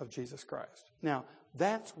hope of Jesus Christ. Now,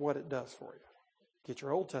 that's what it does for you. Get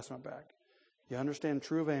your Old Testament back. You understand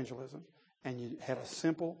true evangelism, and you have a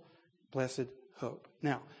simple, blessed hope.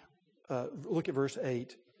 Now, look at verse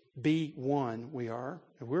 8. B1 we are.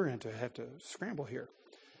 And we're going to have to scramble here.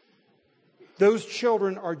 Those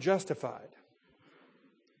children are justified.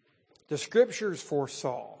 The Scriptures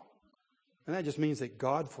foresaw. And that just means that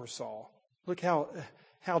God foresaw. Look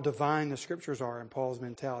how divine the Scriptures are in Paul's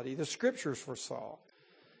mentality. The Scriptures foresaw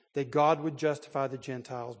that God would justify the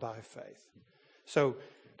Gentiles by faith. So,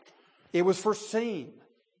 it was foreseen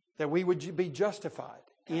that we would be justified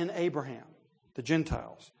in Abraham, the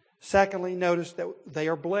Gentiles. Secondly, notice that they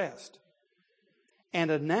are blessed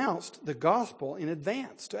and announced the gospel in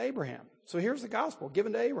advance to Abraham. So here's the gospel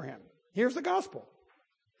given to Abraham. Here's the gospel.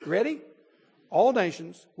 Ready? All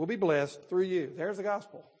nations will be blessed through you. There's the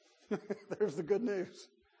gospel. There's the good news.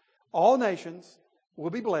 All nations will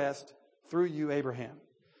be blessed through you, Abraham.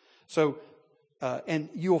 So, and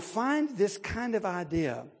you'll find this kind of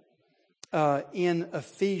idea in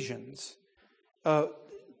Ephesians.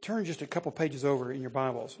 Turn just a couple pages over in your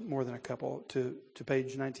Bibles, more than a couple, to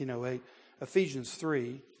page 1908. Ephesians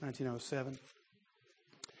 3, 1907.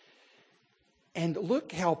 And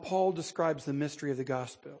look how Paul describes the mystery of the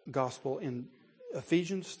gospel in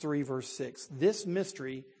Ephesians 3, verse 6. This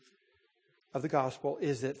mystery of the gospel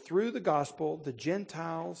is that through the gospel, the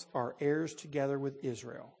Gentiles are heirs together with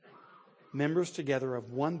Israel, members together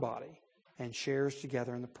of one body, and shares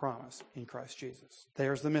together in the promise in Christ Jesus.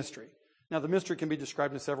 There's the mystery. Now, the mystery can be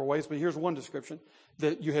described in several ways, but here's one description,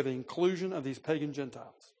 that you have the inclusion of these pagan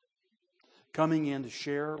Gentiles coming in to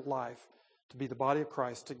share life, to be the body of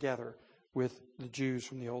Christ together with the Jews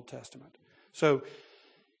from the Old Testament. So,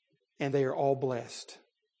 and they are all blessed.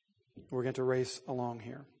 We're going to race along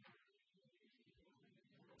here.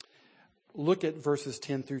 Look at verses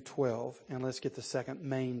 10 through 12, and let's get the second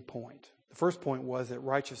main point. The first point was that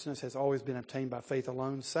righteousness has always been obtained by faith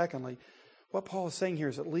alone. Secondly, what Paul is saying here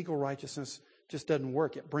is that legal righteousness just doesn't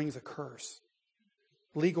work. It brings a curse.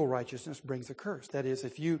 Legal righteousness brings a curse. That is,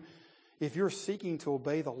 if you're seeking to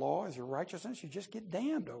obey the law as your righteousness, you just get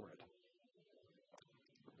damned over it.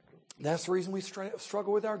 That's the reason we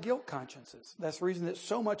struggle with our guilt consciences. That's the reason that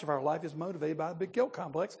so much of our life is motivated by a big guilt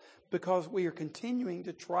complex, because we are continuing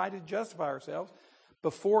to try to justify ourselves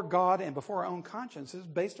before God and before our own consciences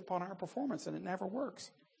based upon our performance, and it never works.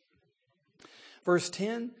 Verse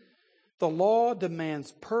 10, the law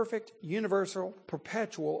demands perfect, universal,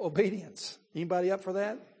 perpetual obedience. Anybody up for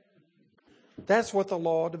that? That's what the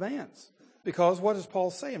law demands. Because what does Paul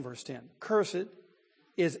say in verse 10? Cursed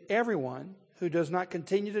is everyone who does not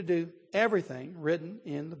continue to do everything written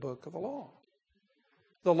in the book of the law.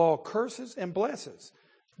 The law curses and blesses.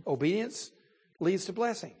 Obedience leads to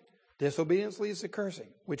blessing. Disobedience leads to cursing.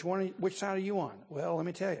 Which side are you on? Well, let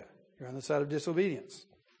me tell you. You're on the side of disobedience.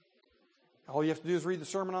 All you have to do is read the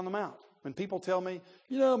Sermon on the Mount. When people tell me,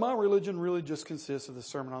 my religion really just consists of the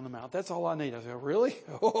Sermon on the Mount. That's all I need. I say, really?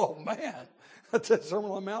 Oh, man. That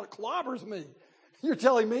Sermon on the Mount clobbers me. You're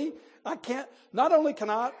telling me I can't, not only can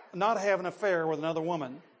I not have an affair with another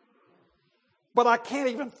woman, but I can't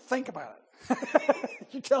even think about it.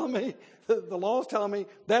 You're telling me, the law is telling me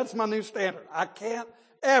that's my new standard. I can't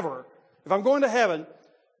ever, if I'm going to heaven,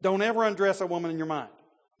 don't ever undress a woman in your mind.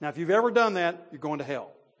 Now, if you've ever done that, you're going to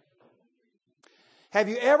hell. Have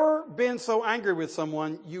you ever been so angry with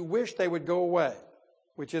someone you wish they would go away?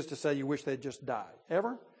 Which is to say, you wish they'd just die.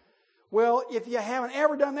 Ever? Well, if you haven't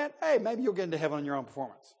ever done that, hey, maybe you'll get into heaven on your own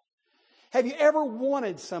performance. Have you ever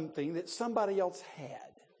wanted something that somebody else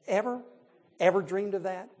had? Ever? Ever dreamed of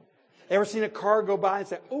that? Ever seen a car go by and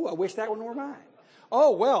say, oh, I wish that one were mine?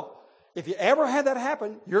 Oh, well, if you ever had that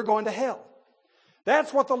happen, you're going to hell.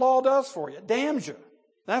 That's what the law does for you. It damns you.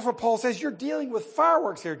 That's what Paul says. You're dealing with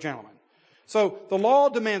fireworks here, gentlemen. So the law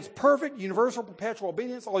demands perfect, universal, perpetual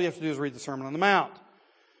obedience. All you have to do is read the Sermon on the Mount.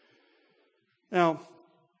 Now,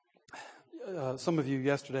 some of you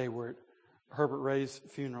yesterday were at Herbert Ray's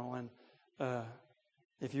funeral, and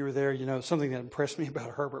if you were there, something that impressed me about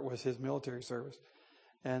Herbert was his military service.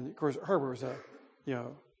 And of course, Herbert was a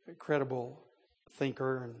credible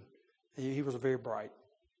thinker, and he was very bright.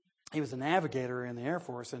 He was a navigator in the Air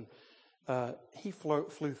Force, and he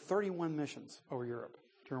flew 31 missions over Europe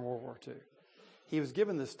during World War II. He was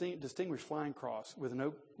given the Distinguished Flying Cross with an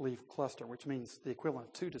oak leaf cluster, which means the equivalent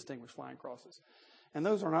of 2 Distinguished Flying Crosses. And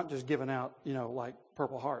those are not just given out, like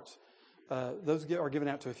Purple Hearts. Those are given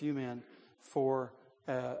out to a few men for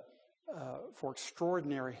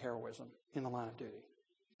extraordinary heroism in the line of duty.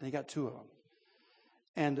 And he got 2 of them.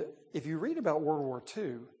 And if you read about World War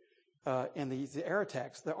II and the air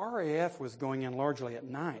attacks, the RAF was going in largely at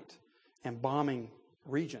night and bombing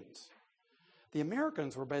regions. The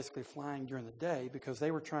Americans were basically flying during the day because they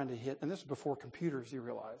were trying to hit, and this is before computers, you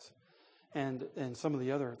realize, and some of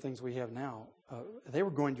the other things we have now. They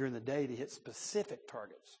were going during the day to hit specific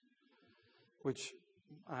targets, which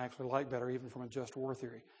I actually like better even from a just war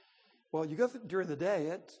theory. Well, you go during the day,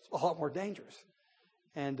 it's a lot more dangerous.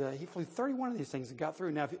 And he flew 31 of these things and got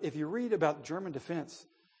through. Now, if you read about German defense,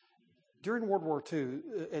 during World War II,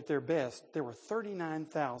 at their best, there were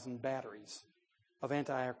 39,000 batteries of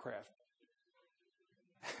anti-aircraft.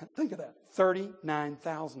 Think of that.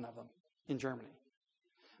 39,000 of them in Germany.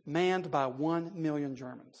 Manned by 1 million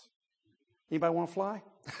Germans. Anybody want to fly?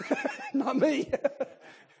 Not me.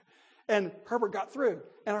 And Herbert got through.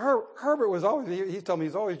 And Herbert was always, he told me,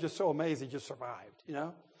 he's always just so amazed he just survived,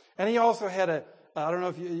 And he also had I don't know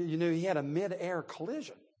if you knew, he had a mid-air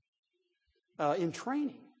collision in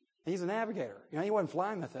training. He's a navigator. He wasn't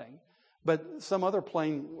flying the thing. But some other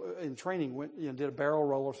plane in training went, did a barrel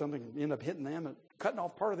roll or something, and ended up hitting them and cutting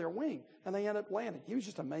off part of their wing, and they ended up landing. He was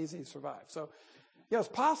just amazing to survive. So, it's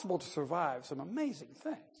possible to survive some amazing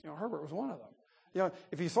things. Herbert was one of them.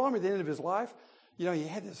 If you saw him at the end of his life, he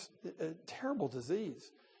had this terrible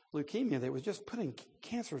disease, leukemia, that was just putting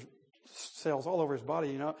cancer cells all over his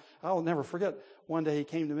body. I'll never forget one day he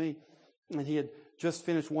came to me, and he had just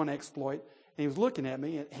finished one exploit, he was looking at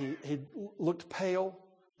me, and he looked pale,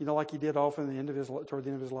 like he did often toward the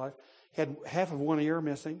end of his life. Had half of one ear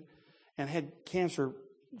missing, and had cancer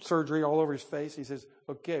surgery all over his face. He says,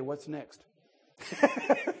 "Okay, what's next?"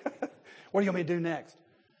 What do you want me to do next?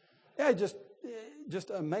 Yeah, just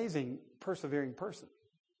amazing, persevering person.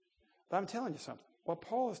 But I'm telling you something. What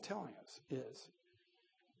Paul is telling us is,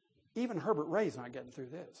 even Herbert Ray's not getting through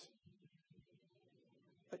this.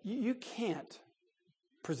 You can't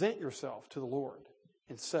present yourself to the Lord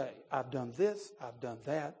and say, "I've done this, I've done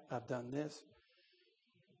that, I've done this."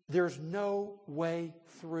 There's no way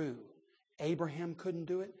through. Abraham couldn't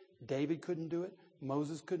do it. David couldn't do it.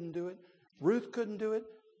 Moses couldn't do it. Ruth couldn't do it.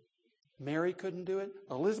 Mary couldn't do it.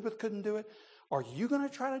 Elizabeth couldn't do it. Are you going to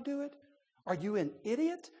try to do it? Are you an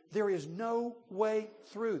idiot? There is no way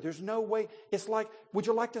through. There's no way. It's like, would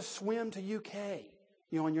you like to swim to UK,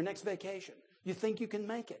 on your next vacation? You think you can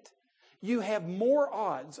make it? You have more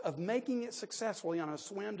odds of making it successfully on a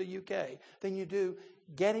swim to UK than you do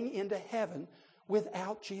getting into heaven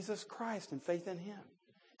without Jesus Christ and faith in Him.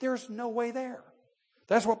 There's no way there.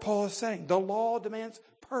 That's what Paul is saying. The law demands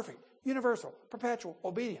perfect, universal, perpetual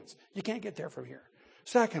obedience. You can't get there from here.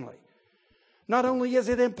 Secondly, not only is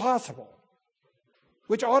it impossible,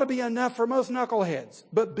 which ought to be enough for most knuckleheads,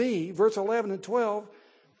 but B, verse 11 and 12,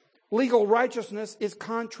 legal righteousness is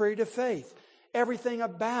contrary to faith. Everything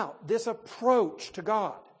about this approach to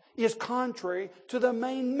God is contrary to the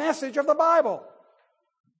main message of the Bible,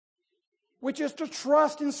 which is to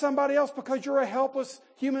trust in somebody else because you're a helpless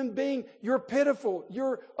human being. You're pitiful.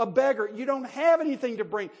 You're a beggar. You don't have anything to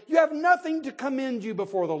bring. You have nothing to commend you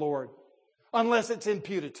before the Lord unless it's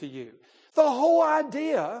imputed to you. The whole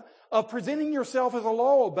idea of presenting yourself as a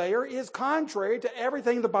law obeyer is contrary to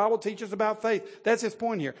everything the Bible teaches about faith. That's his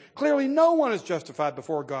point here. Clearly, no one is justified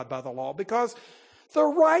before God by the law because the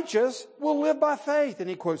righteous will live by faith. And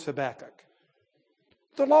he quotes Habakkuk.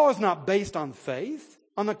 The law is not based on faith.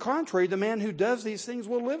 On the contrary, the man who does these things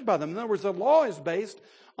will live by them. In other words, the law is based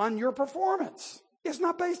on your performance. It's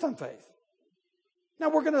not based on faith. Now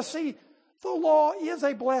we're going to see the law is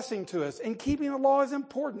a blessing to us, and keeping the law is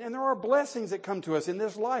important. And there are blessings that come to us in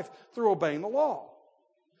this life through obeying the law.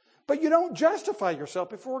 But you don't justify yourself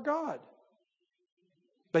before God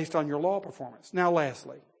based on your law performance. Now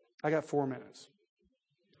lastly, I got 4 minutes.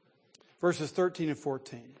 Verses 13 and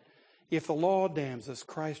 14. If the law damns us,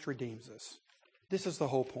 Christ redeems us. This is the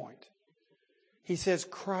whole point. He says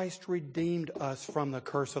Christ redeemed us from the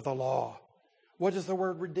curse of the law. What does the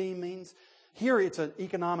word redeem means? Here it's an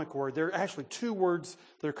economic word. There are actually 2 words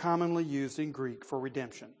that are commonly used in Greek for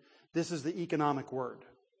redemption. This is the economic word,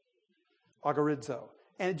 agorizo.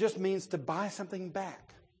 And it just means to buy something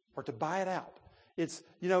back or to buy it out. It's,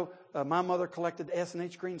 my mother collected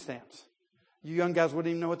S&H green stamps. You young guys wouldn't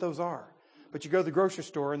even know what those are. But you go to the grocery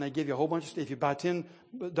store and they give you a whole bunch of, if you buy $10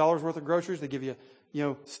 worth of groceries, they give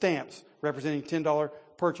you, stamps representing $10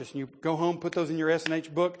 purchase. And you go home, put those in your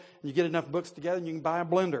S&H book, and you get enough books together and you can buy a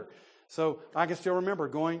blender. So I can still remember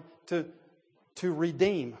going to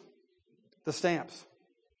redeem the stamps.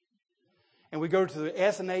 And we go to the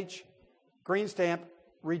S&H Green Stamp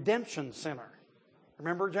Redemption Center.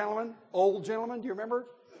 Remember, gentlemen? Old gentlemen, do you remember?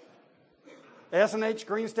 S&H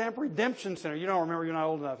Green Stamp Redemption Center. You don't remember, you're not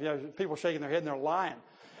old enough. Yeah, people shaking their head and they're lying.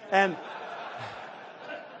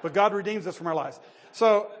 But God redeems us from our lies.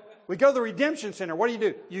 So we go to the Redemption Center. What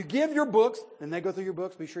do? You give your books, and they go through your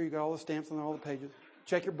books, be sure you got all the stamps on all the pages.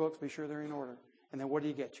 Check your books, be sure they're in order. And then what do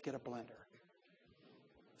you get? You get a blender.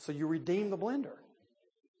 So you redeem the blender.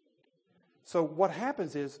 So what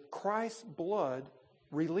happens is Christ's blood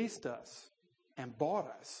released us and bought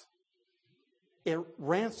us. It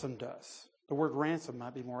ransomed us. The word ransom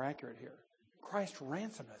might be more accurate here. Christ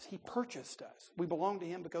ransomed us. He purchased us. We belong to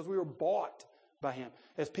Him because we were bought by Him.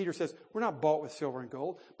 As Peter says, we're not bought with silver and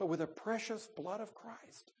gold, but with the precious blood of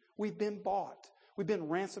Christ. We've been bought. We've been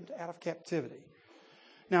ransomed out of captivity.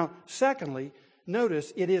 Now, secondly,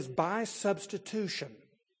 notice it is by substitution.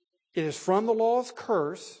 It is from the law's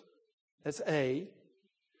curse, that's A,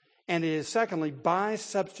 and it is secondly by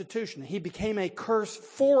substitution. He became a curse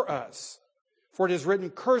for us. For it is written,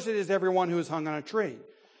 cursed is everyone who is hung on a tree.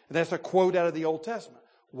 And that's a quote out of the Old Testament.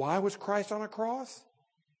 Why was Christ on a cross?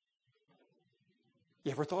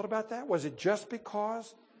 You ever thought about that? Was it just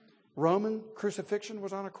because Roman crucifixion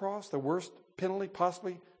was on a cross? The worst penalty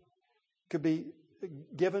possibly could be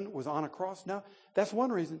given was on a cross? No, that's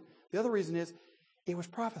one reason. The other reason is it was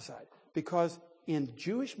prophesied. Because in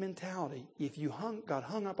Jewish mentality, if you got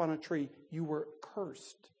hung up on a tree, you were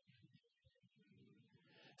cursed.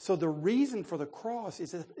 So the reason for the cross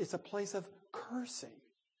is that it's a place of cursing.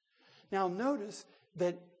 Now notice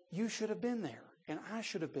that you should have been there, and I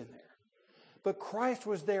should have been there. But Christ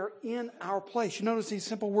was there in our place. You notice these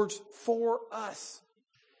simple words, for us.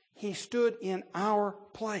 He stood in our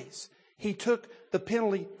place. He took the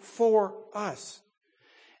penalty for us.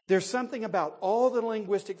 There's something about all the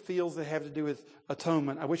linguistic fields that have to do with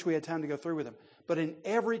atonement. I wish we had time to go through with them. But in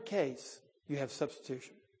every case, you have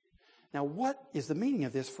substitution. Now, what is the meaning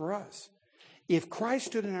of this for us? If Christ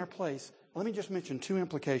stood in our place, let me just mention two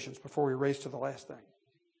implications before we race to the last thing.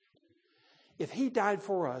 If He died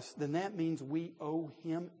for us, then that means we owe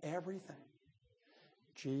Him everything.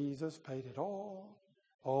 Jesus paid it all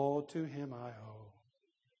to Him I owe.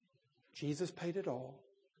 Jesus paid it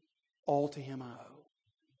all to Him I owe.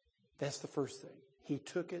 That's the first thing. He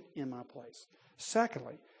took it in my place.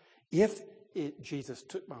 Secondly, if Jesus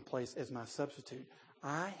took my place as my substitute,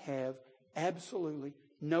 I have absolutely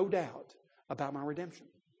no doubt about my redemption.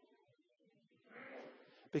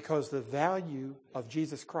 Because the value of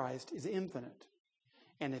Jesus Christ is infinite.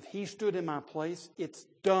 And if He stood in my place, it's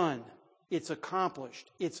done. It's accomplished.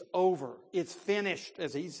 It's over. It's finished,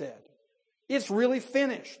 as He said. It's really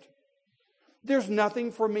finished. There's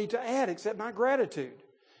nothing for me to add except my gratitude.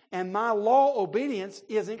 And my law obedience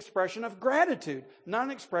is an expression of gratitude, not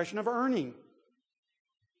an expression of earning.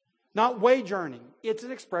 Not wage earning. It's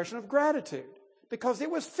an expression of gratitude. Because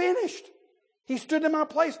it was finished. He stood in my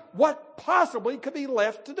place. What possibly could be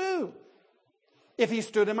left to do if He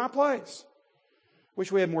stood in my place?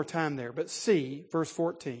 Wish we had more time there. But see, verse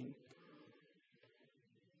 14.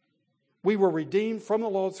 We were redeemed from the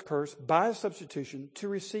law's curse by a substitution to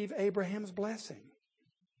receive Abraham's blessing.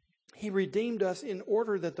 He redeemed us in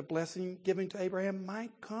order that the blessing given to Abraham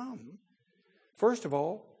might come. First of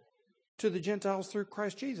all, to the Gentiles through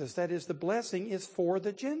Christ Jesus. That is, the blessing is for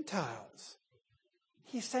the Gentiles.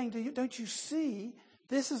 He's saying to you, don't you see?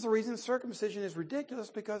 This is the reason circumcision is ridiculous,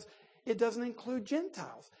 because it doesn't include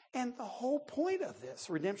Gentiles. And the whole point of this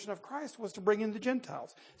redemption of Christ was to bring in the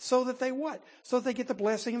Gentiles. So that they what? So that they get the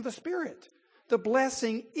blessing of the Spirit. The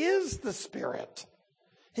blessing is the Spirit.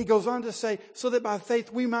 He goes on to say, so that by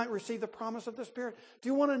faith we might receive the promise of the Spirit. Do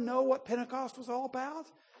you want to know what Pentecost was all about?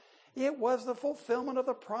 It was the fulfillment of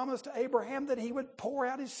the promise to Abraham that He would pour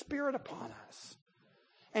out His Spirit upon us.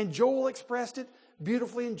 And Joel expressed it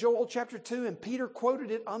beautifully in Joel chapter 2, and Peter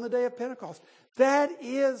quoted it on the day of Pentecost. That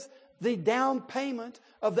is the down payment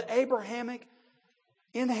of the Abrahamic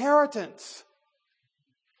inheritance.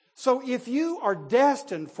 So if you are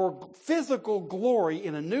destined for physical glory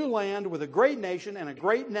in a new land with a great nation and a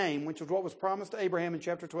great name, which is what was promised to Abraham in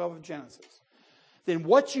chapter 12 of Genesis, then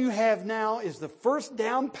what you have now is the first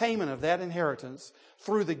down payment of that inheritance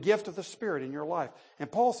through the gift of the Spirit in your life.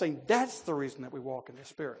 And Paul's saying that's the reason that we walk in the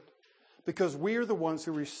Spirit. Because we are the ones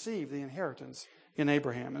who receive the inheritance in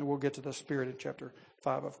Abraham. And we'll get to the Spirit in chapter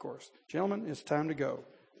 5, of course. Gentlemen, it's time to go.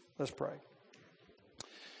 Let's pray.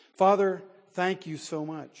 Father, thank you so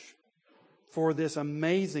much for this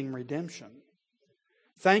amazing redemption.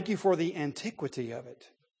 Thank you for the antiquity of it.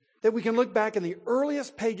 That we can look back in the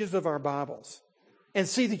earliest pages of our Bibles and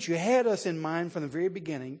see that you had us in mind from the very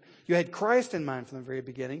beginning. You had Christ in mind from the very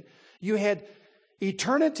beginning. You had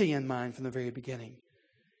eternity in mind from the very beginning.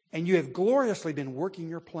 And you have gloriously been working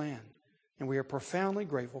your plan. And we are profoundly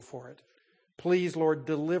grateful for it. Please, Lord,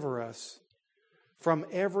 deliver us from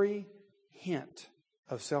every hint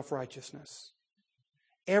of self-righteousness.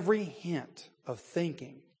 Every hint of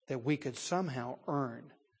thinking that we could somehow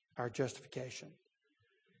earn our justification.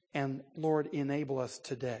 And Lord, enable us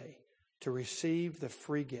today to receive the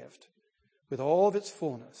free gift with all of its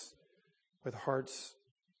fullness, with hearts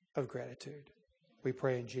of gratitude. We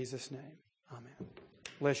pray in Jesus' name. Amen.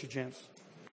 Bless you, gents.